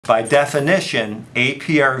By definition,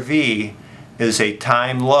 APRV is a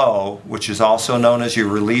time low, which is also known as your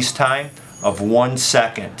release time, of 1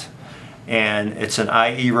 second. And it's an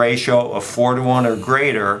IE ratio of 4:1 or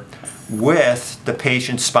greater with the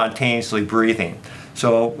patient spontaneously breathing.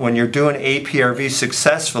 So when you're doing APRV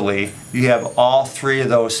successfully, you have all three of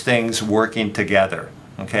those things working together.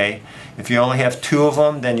 Okay? If you only have 2 of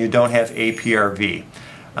them, then you don't have APRV.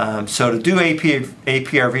 So to do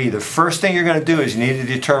APRV, the first thing you're going to do is you need to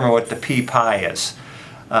determine what the P-pi is.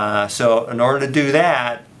 So in order to do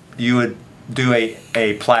that, you would do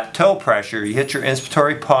a plateau pressure. You hit your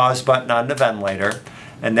inspiratory pause button on the ventilator,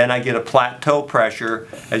 and then I get a plateau pressure,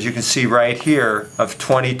 as you can see right here, of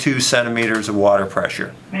 22 centimeters of water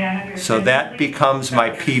pressure. So that becomes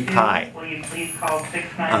my P-pi.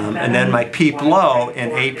 And then my peep low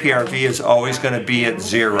in APRV is always going to be at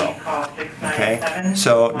 0. Okay?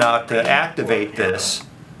 So now to activate this,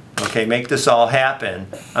 okay, make this all happen,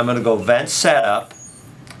 I'm going to go vent setup.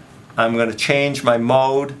 I'm going to change my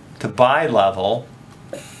mode to bi-level.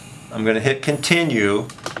 I'm going to hit continue,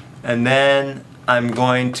 and then I'm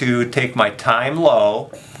going to take my time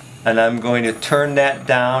low and I'm going to turn that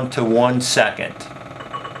down to 1 second.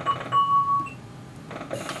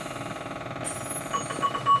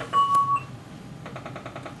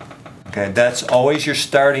 Okay, that's always your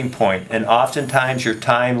starting point, and oftentimes your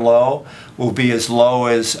time low will be as low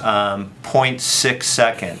as 0.6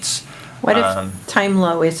 seconds. What if time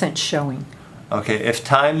low isn't showing? Okay, if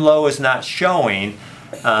time low is not showing,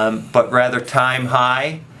 but rather time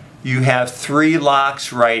high, you have 3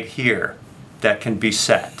 locks right here that can be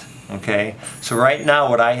set. Okay, so right now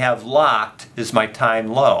what I have locked is my time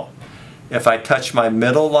low. If I touch my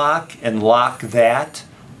middle lock and lock that,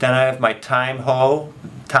 then I have my time high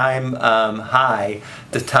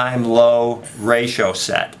to time low ratio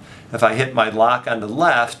set. If I hit my lock on the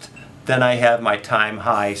left, then I have my time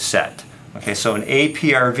high set. Okay, so in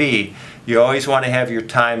APRV, you always want to have your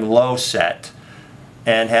time low set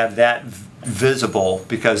and have that visible,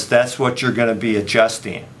 because that's what you're going to be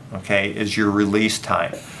adjusting, okay, is your release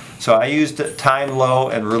time. So I use the time low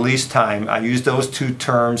and release time. I use those 2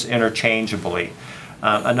 terms interchangeably.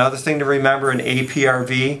 Another thing to remember in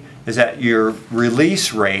APRV is that your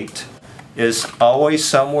release rate is always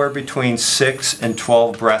somewhere between 6 and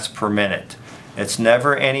 12 breaths per minute. It's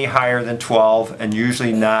never any higher than 12, and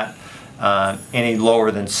usually not any lower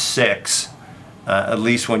than 6, at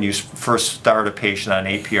least when you first start a patient on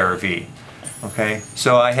APRV. Okay,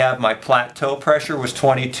 so I have my plateau pressure was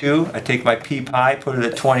 22. I take my peep high, put it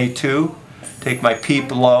at 22. Take my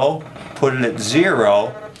peep low, put it at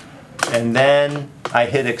 0, and then I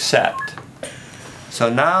hit accept. So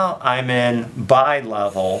now I'm in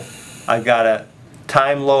bi-level. I've got a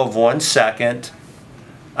time low of 1 second.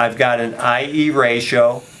 I've got an IE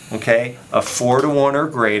ratio, okay, of 4:1 or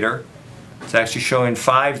greater. It's actually showing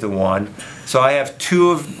 5:1. So I have 2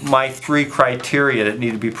 of my 3 criteria that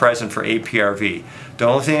need to be present for APRV. The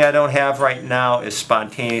only thing I don't have right now is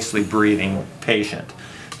spontaneously breathing patient.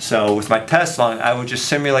 So with my test lung, I would just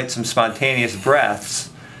simulate some spontaneous breaths,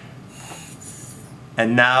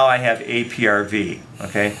 and now I have APRV.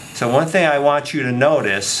 Okay. So one thing I want you to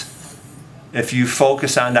notice, if you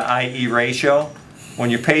focus on the IE ratio, when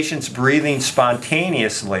your patient's breathing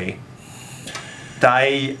spontaneously,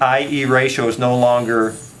 the IE ratio is no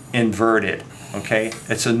longer inverted. Okay,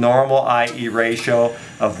 it's a normal IE ratio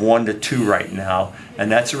of 1 to 2 right now,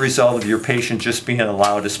 and that's a result of your patient just being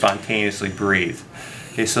allowed to spontaneously breathe.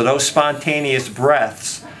 Okay, so those spontaneous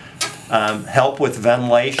breaths help with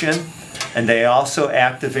ventilation, and they also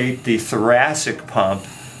activate the thoracic pump,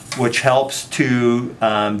 which helps to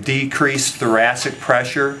decrease thoracic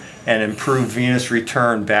pressure and improve venous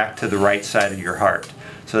return back to the right side of your heart.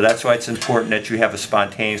 So that's why it's important that you have a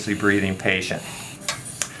spontaneously breathing patient.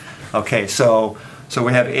 Okay, so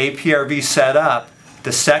we have APRV set up.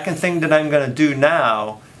 The second thing that I'm going to do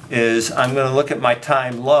now is I'm going to look at my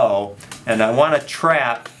time low, and I want to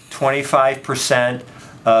trap 25%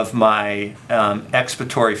 of my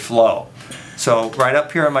expiratory flow. So right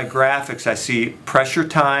up here on my graphics, I see pressure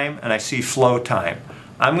time and I see flow time.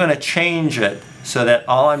 I'm going to change it so that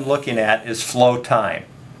all I'm looking at is flow time.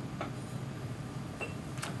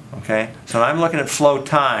 Okay, so I'm looking at flow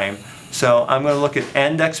time, so I'm going to look at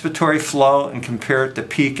end expiratory flow and compare it to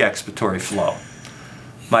peak expiratory flow.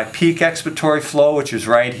 My peak expiratory flow, which is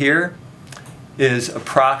right here, is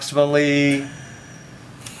approximately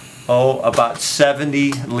about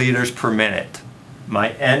 70 liters per minute. My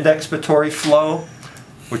end expiratory flow,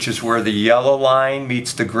 which is where the yellow line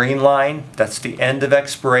meets the green line, that's the end of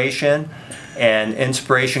expiration and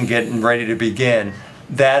inspiration getting ready to begin,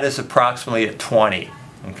 that is approximately at 20.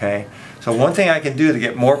 Okay, So one thing I can do to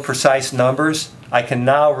get more precise numbers, I can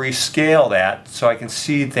now rescale that so I can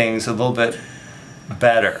see things a little bit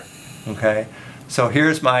better. Okay, so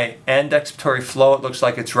here's my end expiratory flow. It looks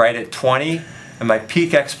like it's right at 20, and my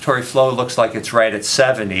peak expiratory flow looks like it's right at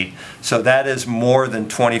 70. So that is more than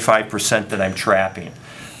 25% that I'm trapping.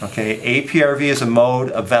 Okay, APRV is a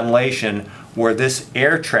mode of ventilation where this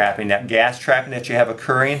air trapping, that gas trapping that you have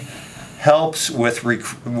occurring, helps with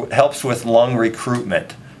lung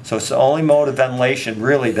recruitment. So it's the only mode of ventilation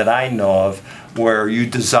really that I know of where you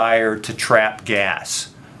desire to trap gas.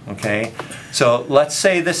 Okay, so let's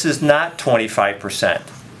say this is not 25%.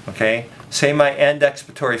 Okay, say my end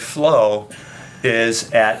expiratory flow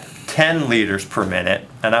is at 10 liters per minute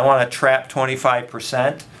and I want to trap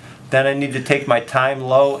 25%, then I need to take my time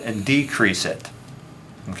low and decrease it.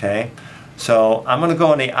 Okay, so I'm going to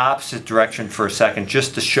go in the opposite direction for a second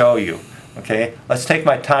just to show you. Okay, let's take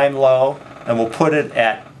my time low and we'll put it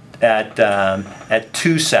at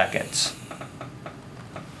 2 seconds.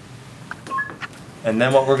 And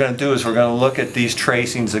then what we're going to do is we're going to look at these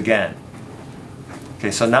tracings again.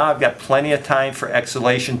 Okay, so now I've got plenty of time for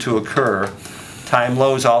exhalation to occur. Time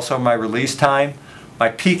low is also my release time. My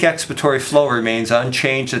peak expiratory flow remains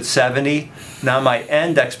unchanged at 70. Now my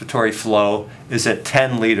end expiratory flow is at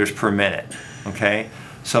 10 liters per minute. Okay,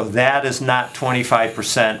 so that is not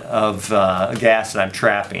 25% of gas that I'm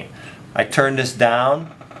trapping. I turn this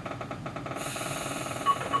down.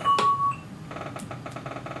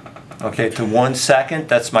 Okay, to 1 second,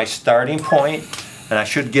 that's my starting point, and I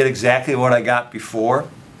should get exactly what I got before.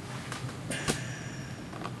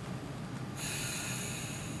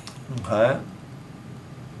 Okay.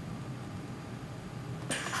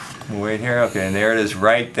 Wait here, okay, and there it is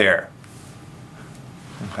right there.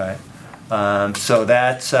 Okay. So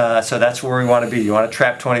that's where we want to be. You want to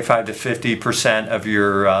trap 25 to 50% of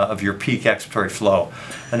your peak expiratory flow.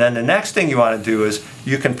 And then the next thing you want to do is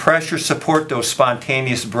you can pressure support those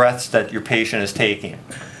spontaneous breaths that your patient is taking.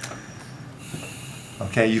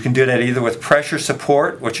 Okay, you can do that either with pressure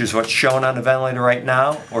support, which is what's shown on the ventilator right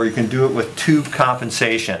now, or you can do it with tube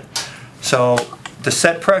compensation. So to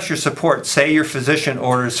set pressure support, say your physician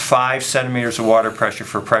orders 5 centimeters of water pressure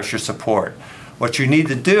for pressure support. What you need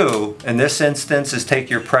to do in this instance is take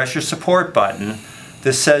your pressure support button.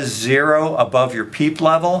 This says 0 above your PEEP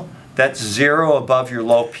level. That's 0 above your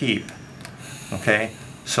low PEEP. Okay,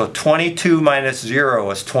 so 22 minus 0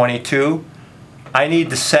 is 22. I need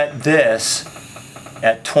to set this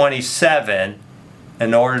at 27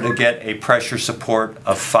 in order to get a pressure support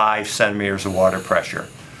of 5 centimeters of water pressure.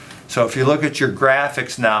 So if you look at your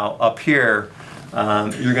graphics now up here,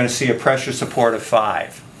 you're going to see a pressure support of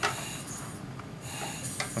 5.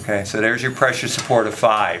 Okay, so there's your pressure support of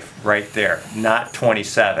 5 right there, not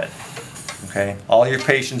 27. Okay, all your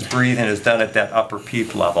patient's breathing is done at that upper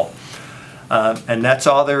PEEP level. And that's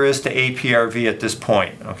all there is to APRV at this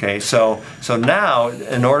point. Okay, so now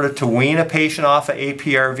in order to wean a patient off of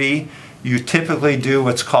APRV, you typically do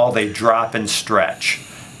what's called a drop and stretch.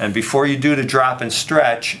 And before you do the drop and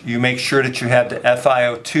stretch, you make sure that you have the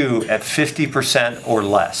FiO2 at 50% or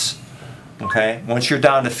less. Okay, once you're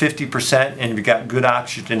down to 50% and you've got good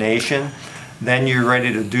oxygenation, then you're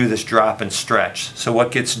ready to do this drop and stretch. So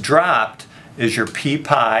what gets dropped is your PEEP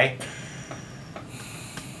high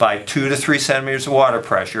by 2 to 3 centimeters of water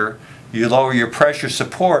pressure. You lower your pressure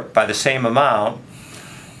support by the same amount,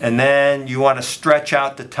 and then you want to stretch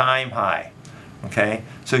out the time high. Okay,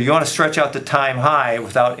 so you want to stretch out the time high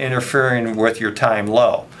without interfering with your time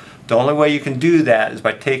low. The only way you can do that is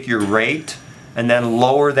by take your rate and then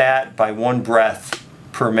lower that by 1 breath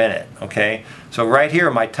per minute. Okay, so right here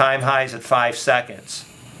my time high is at 5 seconds.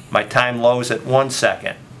 My time low is at 1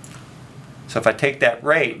 second. So if I take that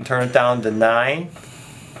rate and turn it down to 9,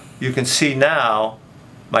 you can see now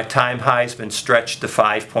my time high has been stretched to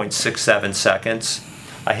 5.67 seconds.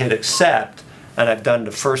 I hit accept and I've done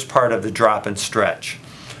the first part of the drop and stretch.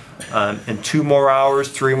 In 2 more hours,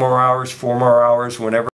 3 more hours, 4 more hours, whenever